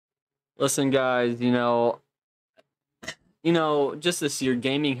Listen, guys, just this year,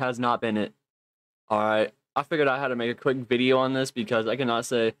 gaming has not been it. All right, I figured I had to make a quick video on this because I cannot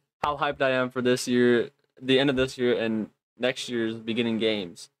say how hyped I am for this year, the end of this year, and next year's beginning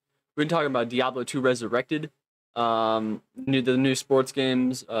games. We've been talking about Diablo 2 Resurrected, the new sports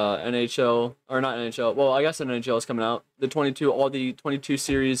games, NHL or not NHL. Well, I guess NHL is coming out. All the 22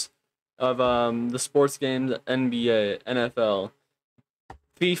 series of the sports games, NBA, NFL,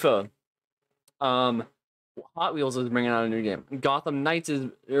 FIFA. Um, Hot Wheels is bringing out a new game.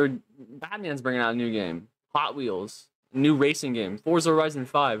 Batman's bringing out a new game. Hot Wheels, new racing game. Forza Horizon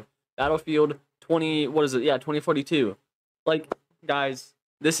 5, Battlefield 20. What is it? Yeah, 2042. Like, guys,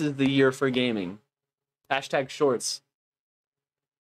 this is the year for gaming. Hashtag shorts.